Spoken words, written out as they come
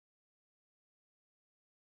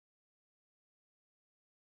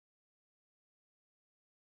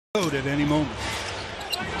at any moment.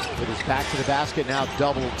 With his back to the basket, now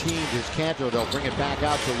double teamed is Cantor. They'll bring it back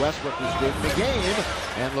out to Westbrook, who's big in the game,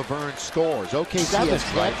 and Lauvergne scores. OKC is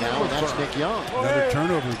right now, and that's Nick Young. Another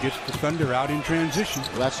turnover gets the Thunder out in transition.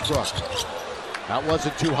 Westbrook. That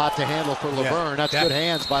wasn't too hot to handle for Lauvergne. That's good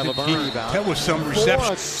hands by Lauvergne. That was some reception.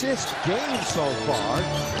 4 assist game so far,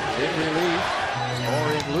 in relief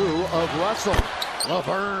or in lieu of Russell.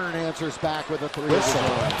 Lauvergne answers back with a 3.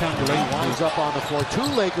 Winds up on the floor. 2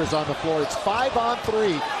 Lakers on the floor. It's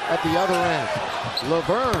 5-on-3 at the other end.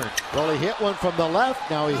 Lauvergne, well, he hit one from the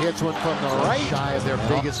left. Now he hits one from the right. Shy of their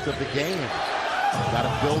biggest of the game. Got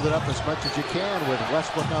to build it up as much as you can with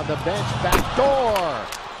Westbrook on the bench. Back door.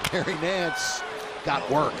 Gary Nance got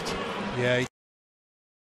worked. Yeah.